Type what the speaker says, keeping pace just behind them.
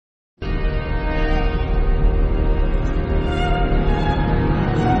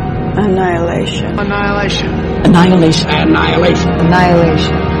Annihilation. Annihilation. Annihilation. Annihilation.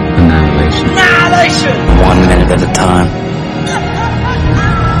 Annihilation. Annihilation. Annihilation. 1 minute at a time.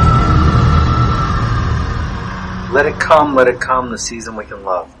 Let it come, the season we can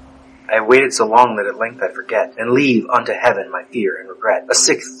love. I have waited so long that at length I forget, and leave unto heaven my fear and regret. A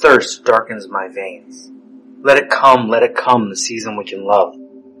sick thirst darkens my veins. Let it come, the season we can love.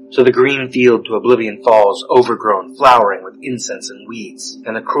 So the green field to oblivion falls, overgrown, flowering with incense and weeds,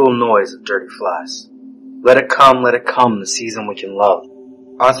 and the cruel noise of dirty flies. Let it come, the season we can love.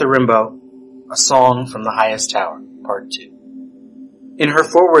 Arthur Rimbaud, A Song from the Highest Tower, Part 2. In her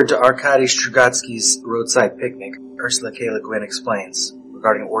foreword to Arkady Strugatsky's Roadside Picnic, Ursula K. Le Guin explains,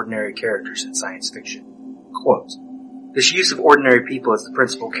 regarding ordinary characters in science fiction, quote, "This use of ordinary people as the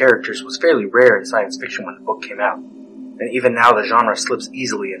principal characters was fairly rare in science fiction when the book came out, and even now the genre slips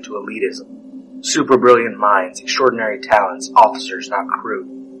easily into elitism. Super brilliant minds, extraordinary talents, officers, not crew.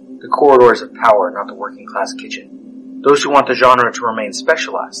 The corridors of power, not the working class kitchen. Those who want the genre to remain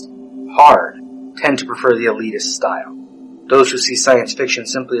specialized, hard, tend to prefer the elitist style. Those who see science fiction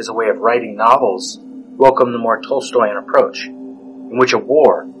simply as a way of writing novels welcome the more Tolstoyan approach, in which a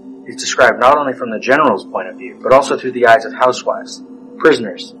war is described not only from the general's point of view, but also through the eyes of housewives,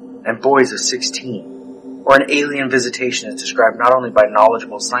 prisoners, and boys of 16. Or an alien visitation is described not only by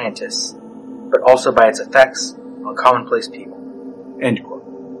knowledgeable scientists, but also by its effects on commonplace people." End quote.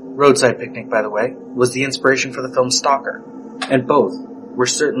 Roadside Picnic, by the way, was the inspiration for the film Stalker, and both were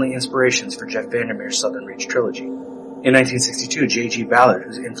certainly inspirations for Jeff Vandermeer's Southern Reach trilogy. In 1962, J.G. Ballard,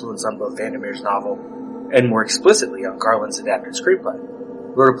 whose influence on both Vandermeer's novel and more explicitly on Garland's adapted screenplay,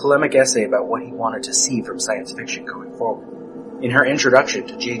 wrote a polemic essay about what he wanted to see from science fiction going forward. In her introduction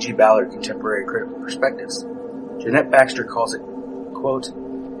to J.G. Ballard Contemporary Critical Perspectives, Jeanette Baxter calls it, quote,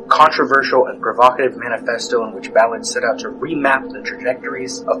 "controversial and provocative manifesto in which Ballard set out to remap the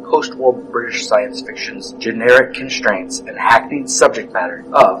trajectories of post-war British science fiction's generic constraints and hackneyed subject matter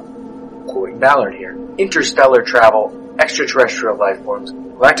of," quoting Ballard here, "interstellar travel, extraterrestrial life forms,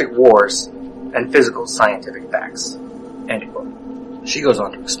 galactic wars, and physical scientific facts." End quote. She goes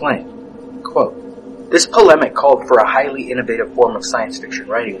on to explain, quote, "This polemic called for a highly innovative form of science fiction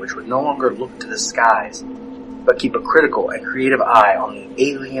writing which would no longer look to the skies, but keep a critical and creative eye on the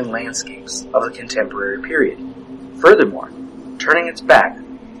alien landscapes of the contemporary period. Furthermore, turning its back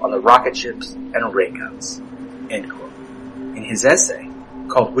on the rocket ships and ray guns." End quote. In his essay,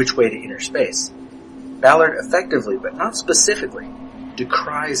 called Which Way to Inner Space, Ballard effectively, but not specifically,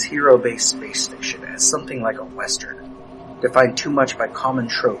 decries hero-based space fiction as something like a Western, defined too much by common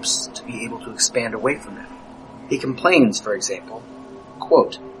tropes to be able to expand away from them. He complains, for example,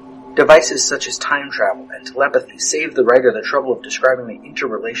 quote, "Devices such as time travel and telepathy save the writer the trouble of describing the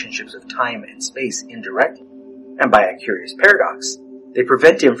interrelationships of time and space indirectly, and by a curious paradox, they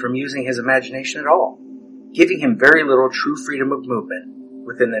prevent him from using his imagination at all, giving him very little true freedom of movement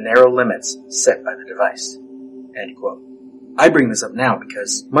within the narrow limits set by the device." End quote. I bring this up now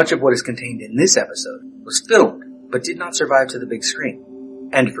because much of what is contained in this episode was filmed but did not survive to the big screen,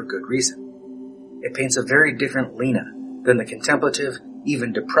 and for good reason. It paints a very different Lena than the contemplative,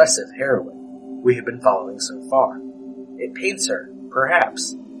 even depressive heroine we have been following so far. It paints her,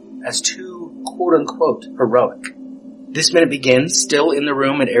 perhaps, as too quote-unquote heroic. This minute begins still in the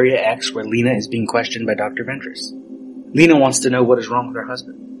room at Area X where Lena is being questioned by Dr. Ventress. Lena wants to know what is wrong with her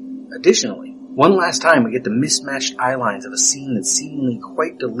husband. Additionally, one last time we get the mismatched eye lines of a scene that seemingly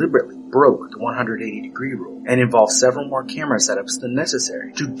quite deliberately broke the 180-degree rule and involved several more camera setups than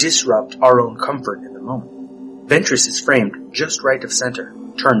necessary to disrupt our own comfort in the moment. Ventress is framed just right of center,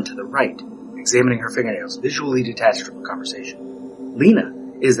 turned to the right, examining her fingernails, visually detached from the conversation. Lena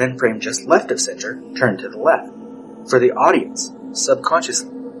is then framed just left of center, turned to the left. For the audience,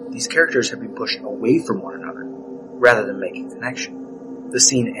 subconsciously, these characters have been pushed away from one another, rather than making connection. The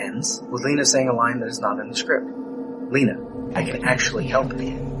scene ends with Lena saying a line that is not in the script. "Lena, I can actually help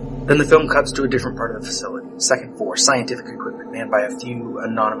you." Then the film cuts to a different part of the facility, second floor, scientific equipment manned by a few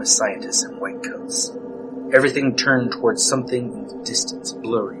anonymous scientists in white coats. Everything turned towards something in the distance,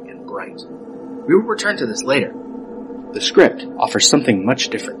 blurry and bright. We will return to this later. The script offers something much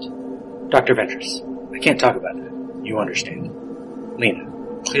different. Dr. Ventress, I can't talk about it. You understand. Lena,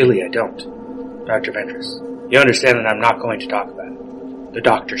 clearly I don't. Dr. Ventress, you understand that I'm not going to talk about it. The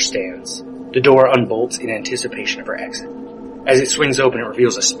doctor stands. The door unbolts in anticipation of her exit. As it swings open, it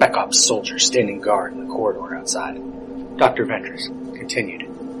reveals a Spec Ops soldier standing guard in the corridor outside. Dr. Ventress continued,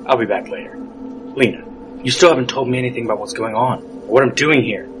 "I'll be back later. Lena, you still haven't told me anything about what's going on, or what I'm doing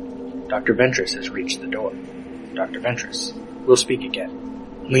here." Dr. Ventress has reached the door. Dr. Ventress, we'll speak again.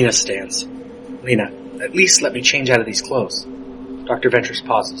 Lena stands. "Lena, at least let me change out of these clothes." Dr. Ventris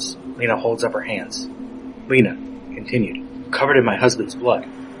pauses. Lena holds up her hands. Lena continued. Covered in my husband's blood.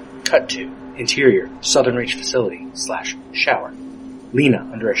 Cut to interior Southern Reach facility / shower. Lena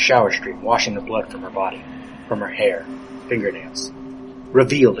under a shower stream washing the blood from her body, from her hair, fingernails.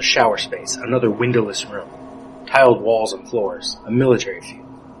 Reveal the shower space, another windowless room. Tiled walls and floors, a military field,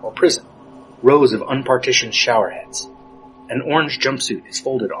 or prison. Rows of unpartitioned shower heads. An orange jumpsuit is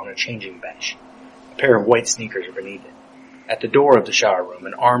folded on a changing bench. A pair of white sneakers are beneath it. At the door of the shower room,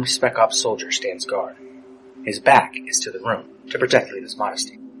 an armed Spec Ops soldier stands guard. His back is to the room, to protect Lena's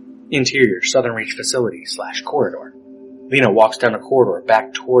modesty. Interior Southern Reach facility / corridor. Lena walks down a corridor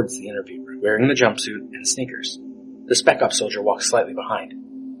back towards the interview room, wearing the jumpsuit and sneakers. The Spec Ops soldier walks slightly behind.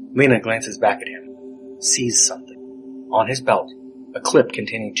 Lena glances back at him, sees something. On his belt, a clip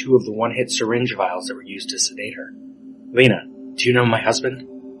containing 2 of the one-hit syringe vials that were used to sedate her. Lena, do you know my husband?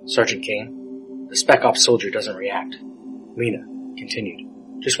 Sergeant Kane? The Spec Ops soldier doesn't react. Lena continued.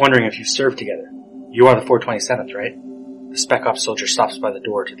 Just wondering if you've served together. You are the 427th, right? The Spec Ops soldier stops by the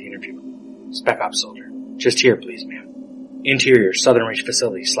door to the interview room. Spec Ops soldier. Just here, please, ma'am. Interior Southern Reach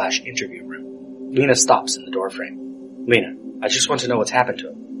facility / interview room. Lena stops in the doorframe. Lena, I just want to know what's happened to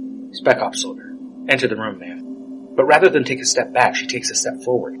him. Spec Ops soldier. Enter the room, ma'am. But rather than take a step back, she takes a step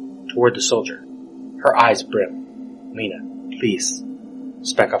forward, toward the soldier. Her eyes brim. Lena, please.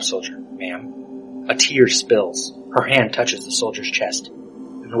 Spec Ops soldier. Ma'am. A tear spills. Her hand touches the soldier's chest,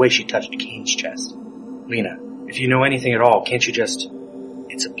 in the way she touched Kane's chest. Lena, if you know anything at all, can't you just...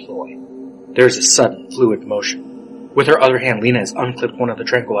 It's a ploy. There is a sudden, fluid motion. With her other hand, Lena has unclipped one of the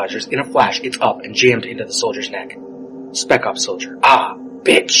tranquilizers. In a flash, it's up and jammed into the soldier's neck. Spec Ops soldier. Ah,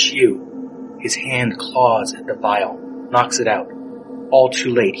 bitch, you! His hand claws at the vial, knocks it out. All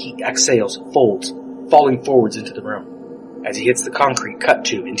too late, he exhales, folds, falling forwards into the room. As he hits the concrete, cut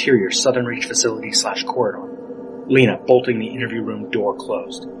to interior Southern Reach facility / corridor. Lena bolting the interview room door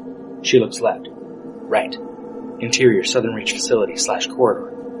closed. She looks left. Right. Interior Southern Reach facility /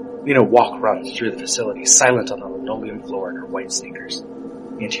 corridor. Lena runs through the facility, silent on the linoleum floor in her white sneakers.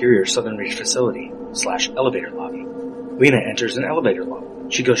 Interior Southern Reach facility / elevator lobby. Lena enters an elevator lobby.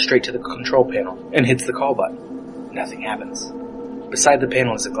 She goes straight to the control panel and hits the call button. Nothing happens. Beside the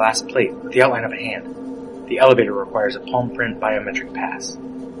panel is a glass plate with the outline of a hand. The elevator requires a palm print biometric pass.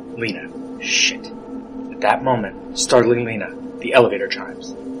 Lena. Shit. At that moment, startling Lena, the elevator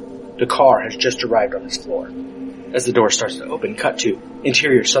chimes. The car has just arrived on this floor. As the door starts to open, cut to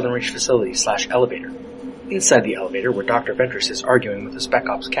interior Southern Reach facility / elevator. Inside the elevator, where Dr. Ventris is arguing with the Spec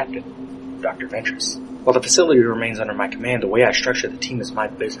Ops captain. Dr. Ventris. While the facility remains under my command, the way I structure the team is my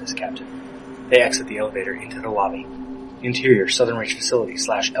business, Captain. They exit the elevator into the lobby. Interior Southern Reach facility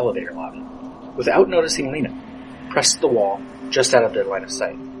 / elevator lobby. Without noticing Lena, pressed to the wall, just out of their line of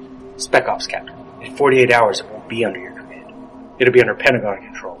sight. Spec Ops captain. In 48 hours, it won't be under your command. It'll be under Pentagon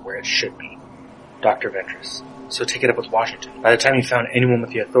control, where it should be. Dr. Ventris. So take it up with Washington. By the time you found anyone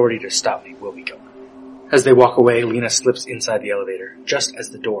with the authority to stop me, we'll be gone. As they walk away, Lena slips inside the elevator, just as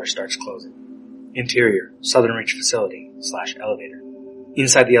the door starts closing. Interior, Southern Reach facility / elevator.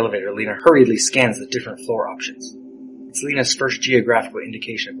 Inside the elevator, Lena hurriedly scans the different floor options. It's Lena's first geographical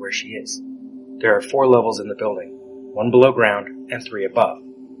indication of where she is. There are 4 levels in the building, 1 below ground and 3 above.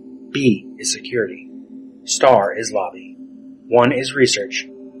 B is security. Star is lobby. 1 is research.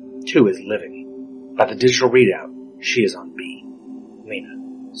 2 is living. By the digital readout, she is on B.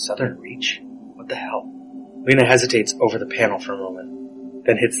 Lena. Southern Reach? What the hell? Lena hesitates over the panel for a moment,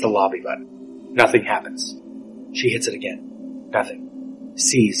 then hits the lobby button. Nothing happens. She hits it again. Nothing.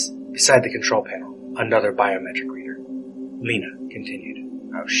 Sees, beside the control panel, another biometric reader. Lena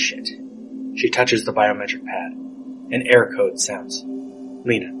continued. Oh shit. She touches the biometric pad. An error code sounds.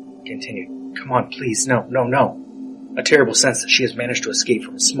 Lena continued. Come on, please. No. A terrible sense that she has managed to escape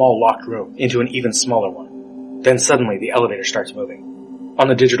from a small locked room into an even smaller one. Then suddenly the elevator starts moving. On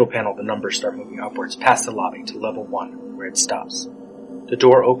the digital panel, the numbers start moving upwards past the lobby to level 1, where it stops. The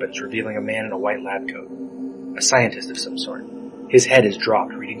door opens, revealing a man in a white lab coat. A scientist of some sort. His head is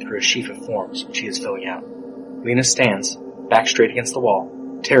dropped, reading through a sheaf of forms which he is filling out. Lena stands, back straight against the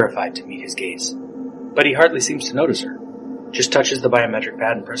wall, terrified to meet his gaze. But he hardly seems to notice her. Just touches the biometric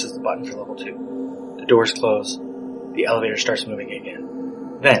pad and presses the button for level 2. The doors close. The elevator starts moving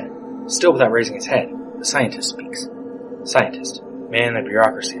again. Then, still without raising his head, the scientist speaks. Scientist. Man, the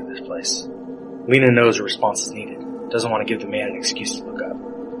bureaucracy of this place. Lena knows a response is needed. Doesn't want to give the man an excuse to look up.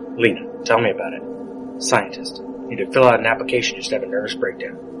 Lena, tell me about it. Scientist. Need to fill out an application, just have a nervous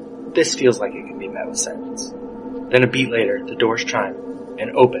breakdown. This feels like it can be met with silence. Then a beat later, the doors chime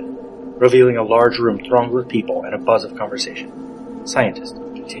and open, revealing a large room thronged with people and a buzz of conversation. Scientist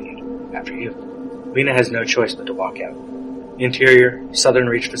continued. After you. Lena has no choice but to walk out. Interior, Southern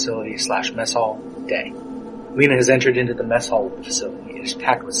Reach Facility / Mess Hall, day. Lena has entered into the mess hall of the facility. It is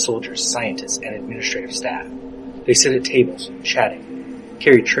packed with soldiers, scientists, and administrative staff. They sit at tables, chatting,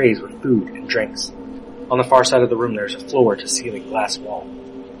 carry trays with food and drinks. On the far side of the room there is a floor-to-ceiling glass wall,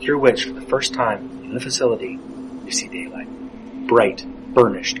 through which, for the first time in the facility, you see daylight. Bright,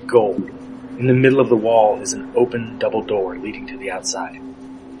 burnished gold. In the middle of the wall is an open double door leading to the outside.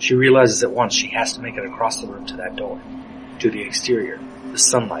 She realizes at once she has to make it across the room to that door. To the exterior, the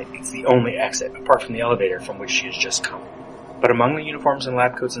sunlight is the only exit apart from the elevator from which she has just come. But among the uniforms and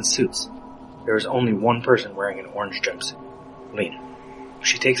lab coats and suits, there is only one person wearing an orange jumpsuit, Lena.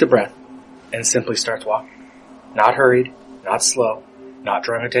 She takes a breath and simply starts walking. Not hurried, not slow, not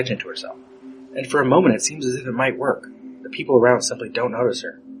drawing attention to herself. And for a moment it seems as if it might work. The people around simply don't notice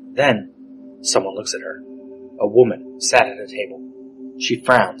her. Then, someone looks at her. A woman sat at a table. She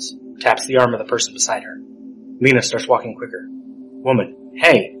frowns, taps the arm of the person beside her. Lena starts walking quicker. Woman,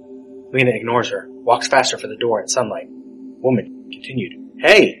 hey! Lena ignores her, walks faster for the door and sunlight. Woman continued.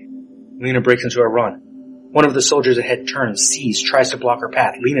 Hey! Lena breaks into a run. One of the soldiers ahead turns, sees, tries to block her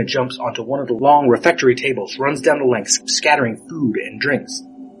path. Lena jumps onto one of the long refectory tables, runs down the length, scattering food and drinks.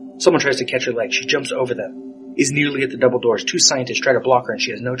 Someone tries to catch her leg. She jumps over them, is nearly at the double doors. Two scientists try to block her and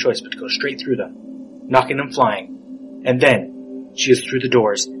she has no choice but to go straight through them, knocking them flying. And then, she is through the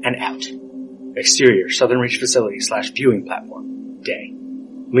doors and out. Exterior, Southern Reach Facility / viewing platform, day.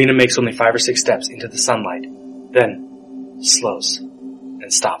 Lena makes only 5 or 6 steps into the sunlight, then slows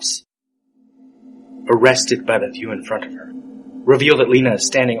and stops. Arrested by the view in front of her. Reveal that Lena is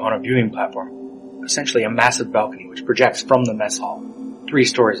standing on a viewing platform, essentially a massive balcony which projects from the mess hall, 3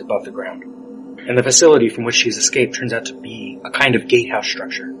 stories above the ground. And the facility from which she has escaped turns out to be a kind of gatehouse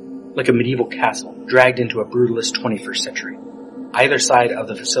structure, like a medieval castle, dragged into a brutalist 21st century. Either side of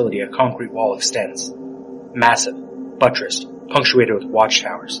the facility a concrete wall extends, massive, buttressed, punctuated with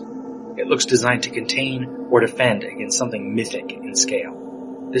watchtowers. It looks designed to contain or defend against something mythic in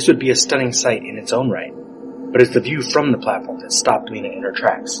scale. This would be a stunning sight in its own right, but it's the view from the platform that stopped Lena in her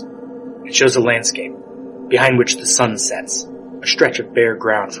tracks. It shows a landscape, behind which the sun sets, a stretch of bare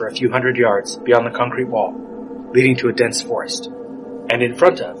ground for a few hundred yards beyond the concrete wall, leading to a dense forest. And in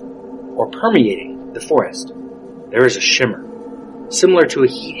front of, or permeating, the forest, there is a shimmer. Similar to a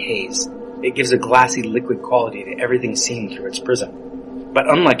heat haze, it gives a glassy liquid quality to everything seen through its prism. But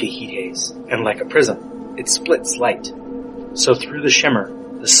unlike a heat haze, and like a prism, it splits light. So through the shimmer,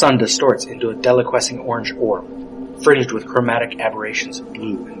 the sun distorts into a deliquescing orange orb, fringed with chromatic aberrations of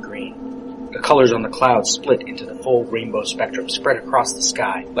blue and green. The colors on the clouds split into the full rainbow spectrum spread across the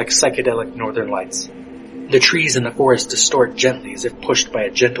sky like psychedelic northern lights. The trees in the forest distort gently as if pushed by a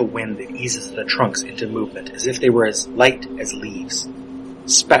gentle wind that eases the trunks into movement as if they were as light as leaves.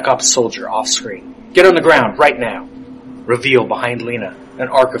 Spec Ops soldier off screen. Get on the ground, right now! Reveal behind Lena an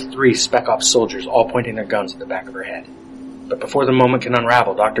arc of 3 Spec Ops soldiers all pointing their guns at the back of her head. But before the moment can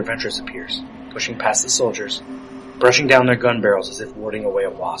unravel, Dr. Ventress appears, pushing past the soldiers, brushing down their gun barrels as if warding away a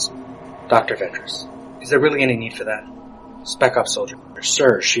wasp. Dr. Ventress. Is there really any need for that? Spec Ops soldier.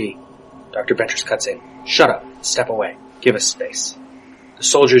 Sir, she... Dr. Ventress cuts in. Shut up. Step away. Give us space. The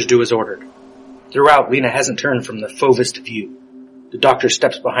soldiers do as ordered. Throughout, Lena hasn't turned from the fauvist view. The doctor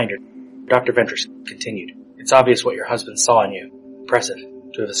steps behind her. Dr. Ventress continued. It's obvious what your husband saw in you. Impressive.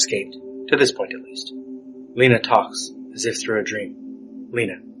 To have escaped. To this point, at least. Lena talks, as if through a dream.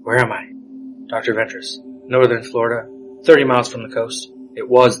 Lena, where am I? Dr. Ventress. Northern Florida. 30 miles from the coast. It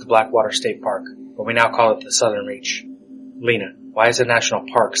was the Blackwater State Park, but we now call it the Southern Reach. Lena, why is a national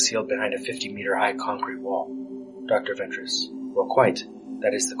park sealed behind a 50-meter-high concrete wall? Dr. Ventress. Well, quite.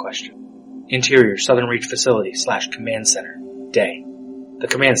 That is the question. Interior, Southern Reach Facility / Command Center. Day. The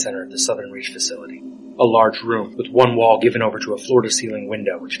command center of the Southern Reach Facility. A large room with one wall given over to a floor-to-ceiling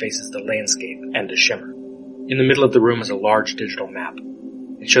window which faces the landscape and the shimmer. In the middle of the room is a large digital map.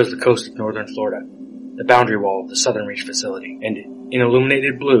 It shows the coast of northern Florida, the boundary wall of the Southern Reach Facility, and, in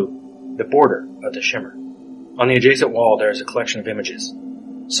illuminated blue, the border of the shimmer. On the adjacent wall there is a collection of images.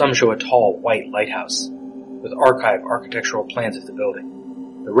 Some show a tall, white lighthouse, with archive architectural plans of the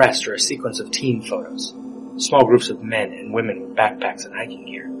building. The rest are a sequence of team photos, small groups of men and women with backpacks and hiking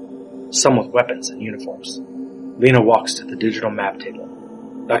gear, some with weapons and uniforms. Lena walks to the digital map table.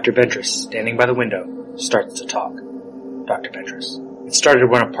 Dr. Ventress, standing by the window, starts to talk. Dr. Ventress. It started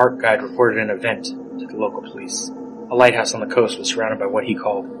when a park guide reported an event to the local police. A lighthouse on the coast was surrounded by what he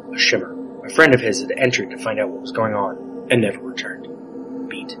called a shimmer. A friend of his had entered to find out what was going on and never returned.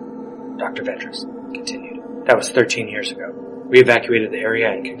 Beat. Dr. Ventress continued. That was 13 years ago. We evacuated the area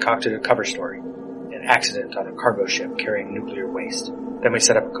and concocted a cover story. An accident on a cargo ship carrying nuclear waste. Then we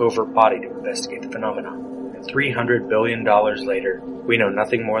set up a covert body to investigate the phenomenon. and $300 billion later, we know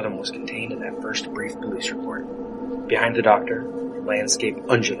nothing more than was contained in that first brief police report. Behind the doctor, the landscape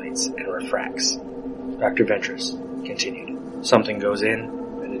undulates and refracts. Dr. Ventress continued. Something goes in,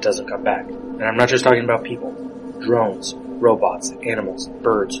 and it doesn't come back. And I'm not just talking about people. Drones, robots, animals,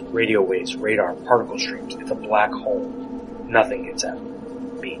 birds, radio waves, radar, particle streams. It's a black hole. Nothing gets out.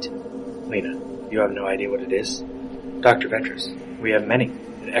 Beat. Lena, you have no idea what it is? Dr. Ventress, we have many.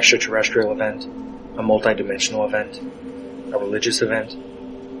 An extraterrestrial event, a multidimensional event, a religious event.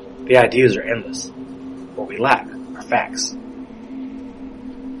 The ideas are endless. What we lack are facts.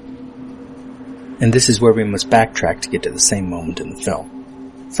 And this is where we must backtrack to get to the same moment in the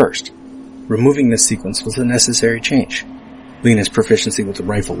film. First, removing this sequence was a necessary change. Lena's proficiency with the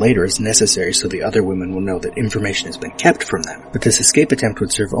rifle later is necessary so the other women will know that information has been kept from them, but this escape attempt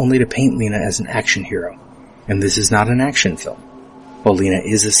would serve only to paint Lena as an action hero. And this is not an action film. While Lena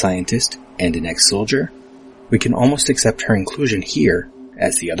is a scientist and an ex-soldier, we can almost accept her inclusion here,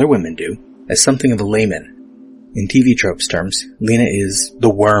 as the other women do, as something of a layman. In TV tropes terms, Lena is the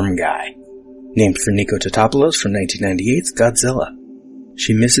worm guy, named for Nico Tatopoulos from 1998's Godzilla.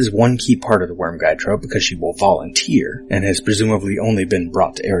 She misses one key part of the worm guy trope because she will volunteer, and has presumably only been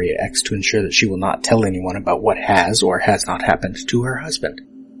brought to Area X to ensure that she will not tell anyone about what has or has not happened to her husband.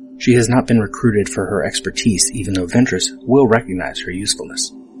 She has not been recruited for her expertise, even though Ventress will recognize her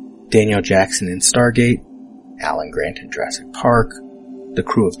usefulness. Daniel Jackson in Stargate, Alan Grant in Jurassic Park, the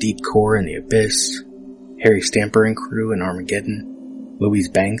crew of Deep Core in The Abyss, Harry Stamper and crew in Armageddon, Louise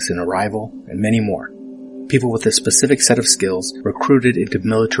Banks in Arrival, and many more. People with a specific set of skills recruited into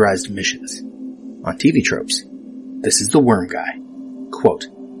militarized missions. On TV tropes, this is the worm guy. Quote,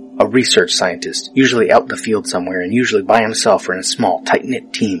 a research scientist, usually out in the field somewhere and usually by himself or in a small,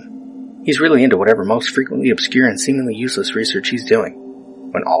 tight-knit team. He's really into whatever most frequently obscure and seemingly useless research he's doing.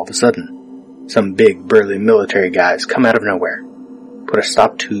 When all of a sudden, some big, burly military guys come out of nowhere, put a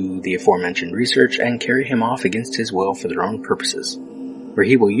stop to the aforementioned research, and carry him off against his will for their own purposes, where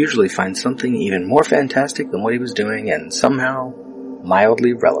he will usually find something even more fantastic than what he was doing and somehow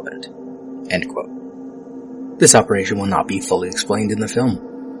mildly relevant. End quote. This operation will not be fully explained in the film.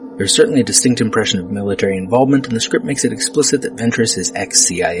 There's certainly a distinct impression of military involvement, and the script makes it explicit that Ventress is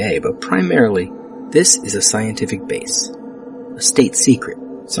ex-CIA, but primarily, this is a scientific base. A state-secret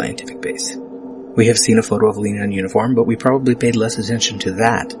scientific base. We have seen a photo of Lena in uniform, but we probably paid less attention to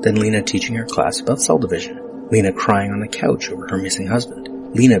that than Lena teaching her class about cell division. Lena crying on the couch over her missing husband.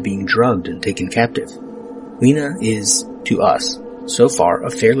 Lena being drugged and taken captive. Lena is, to us, so far, a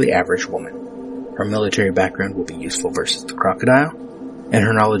fairly average woman. Her military background will be useful versus the crocodile, and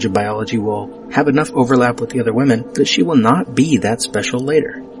her knowledge of biology will have enough overlap with the other women that she will not be that special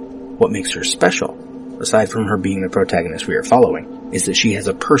later. What makes her special, aside from her being the protagonist we are following, is that she has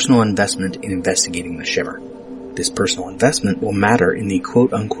a personal investment in investigating the Shimmer. This personal investment will matter in the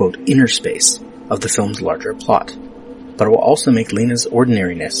quote-unquote inner space of the film's larger plot, but it will also make Lena's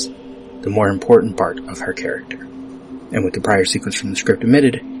ordinariness the more important part of her character. And with the prior sequence from the script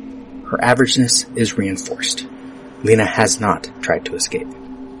omitted, her averageness is reinforced. Lena has not tried to escape.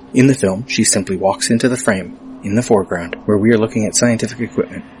 In the film, she simply walks into the frame, in the foreground, where we are looking at scientific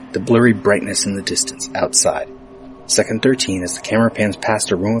equipment, the blurry brightness in the distance outside. Second 13, as the camera pans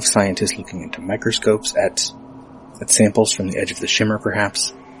past a room of scientists looking into microscopes at samples from the edge of the Shimmer,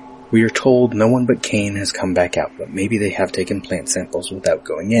 perhaps, we are told no one but Kane has come back out, but maybe they have taken plant samples without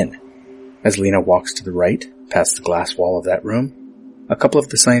going in. As Lena walks to the right, past the glass wall of that room, a couple of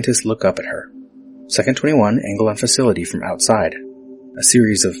the scientists look up at her. Second 21, angle on facility from outside. A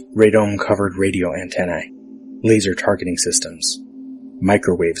series of radome-covered radio antennae, laser targeting systems,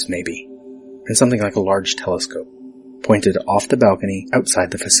 microwaves maybe, and something like a large telescope, pointed off the balcony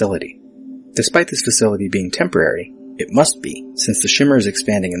outside the facility. Despite this facility being temporary, it must be, since the Shimmer is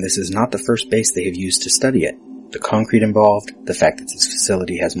expanding and this is not the first base they have used to study it. The concrete involved, the fact that this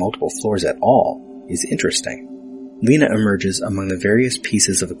facility has multiple floors at all, is interesting. Lena emerges among the various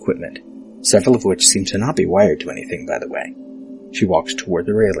pieces of equipment, several of which seem to not be wired to anything, by the way. She walks toward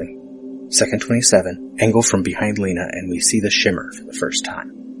the railing. Second 27, angle from behind Lena, and we see the Shimmer for the first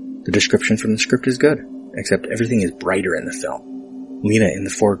time. The description from the script is good, except everything is brighter in the film. Lena in the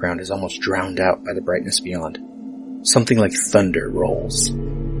foreground is almost drowned out by the brightness beyond. Something like thunder rolls.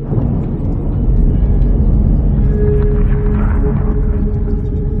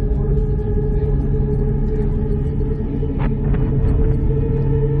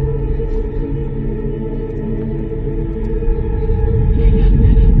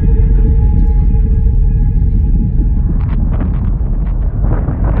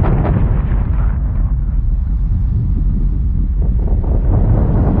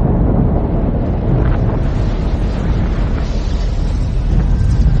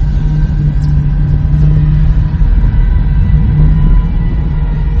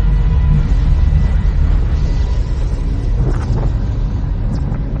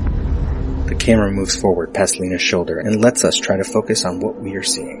 camera moves forward past Lena's shoulder and lets us try to focus on what we are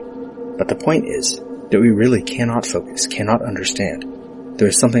seeing. But the point is that we really cannot focus, cannot understand. There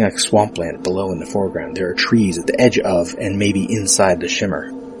is something like swampland below in the foreground. There are trees at the edge of and maybe inside the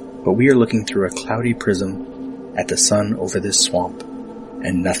shimmer. But we are looking through a cloudy prism at the sun over this swamp,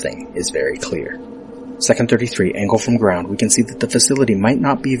 and nothing is very clear. Second 33, angle from ground, we can see that the facility might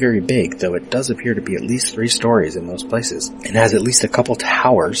not be very big, though it does appear to be at least 3 stories in most places, and has at least a couple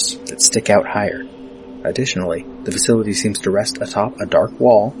towers that stick out higher. Additionally, the facility seems to rest atop a dark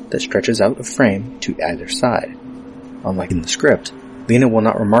wall that stretches out of frame to either side. Unlike in the script, Lena will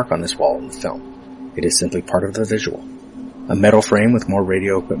not remark on this wall in the film. It is simply part of the visual. A metal frame with more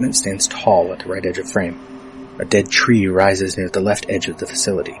radio equipment stands tall at the right edge of frame. A dead tree rises near the left edge of the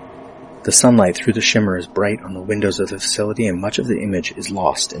facility. The sunlight through the shimmer is bright on the windows of the facility, and much of the image is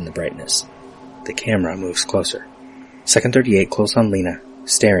lost in the brightness. The camera moves closer. Second 38, close on Lena,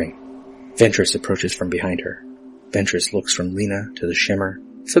 staring. Ventress approaches from behind her. Ventress looks from Lena to the shimmer,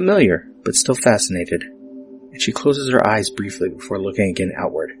 familiar, but still fascinated, and she closes her eyes briefly before looking again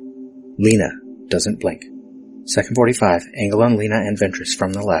outward. Lena doesn't blink. Second 45, angle on Lena and Ventress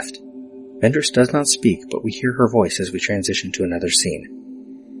from the left. Ventress does not speak, but we hear her voice as we transition to another scene.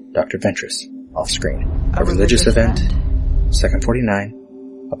 Dr. Ventress, off-screen. A religious event. Second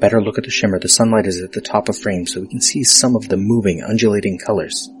 49. A better look at the shimmer. The sunlight is at the top of frame, so we can see some of the moving, undulating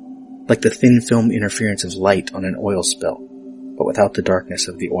colors, like the thin film interference of light on an oil spill, but without the darkness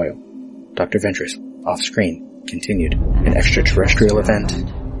of the oil. Dr. Ventress, off-screen, continued. An extra-terrestrial event.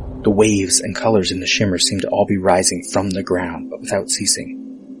 The waves and colors in the shimmer seem to all be rising from the ground, but without ceasing.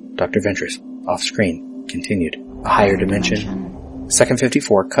 Dr. Ventress, off-screen, continued. A higher dimension. Second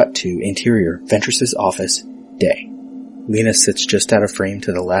 54, cut to interior, Ventress's office, day. Lena sits just out of frame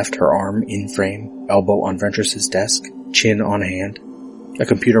to the left, her arm in frame, elbow on Ventress's desk, chin on hand. A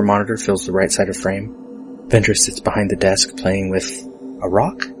computer monitor fills the right side of frame. Ventress sits behind the desk playing with a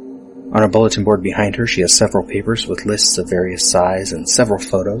rock? On a bulletin board behind her, she has several papers with lists of various size and several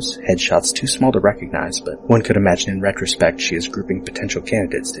photos, headshots too small to recognize, but one could imagine in retrospect she is grouping potential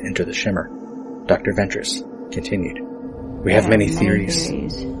candidates to enter the shimmer. Dr. Ventress continued. We have many theories,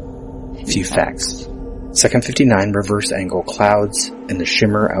 few facts. Second 59, reverse angle, clouds, and the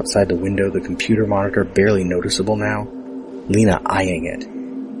shimmer outside the window, the computer monitor barely noticeable now. Lena eyeing it.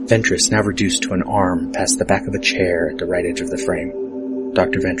 Ventress now reduced to an arm past the back of a chair at the right edge of the frame.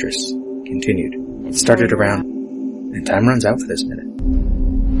 Dr. Ventress continued. It started around, and time runs out for this minute.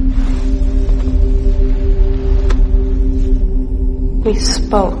 We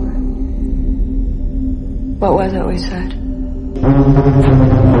spoke. What was it we said?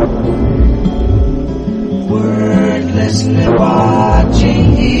 Wordlessly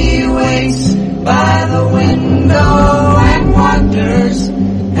watching, he waits by the window and wonders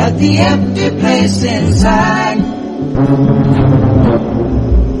at the empty place inside.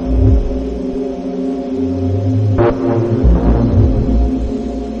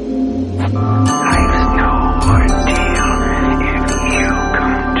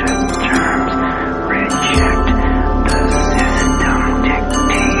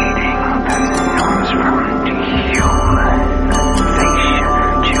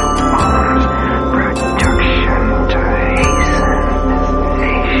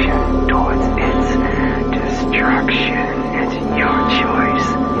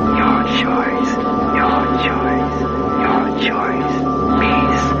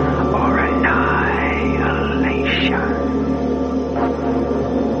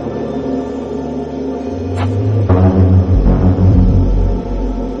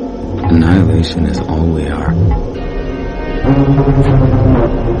 Annihilation is all we are.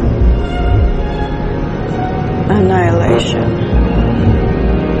 Annihilation.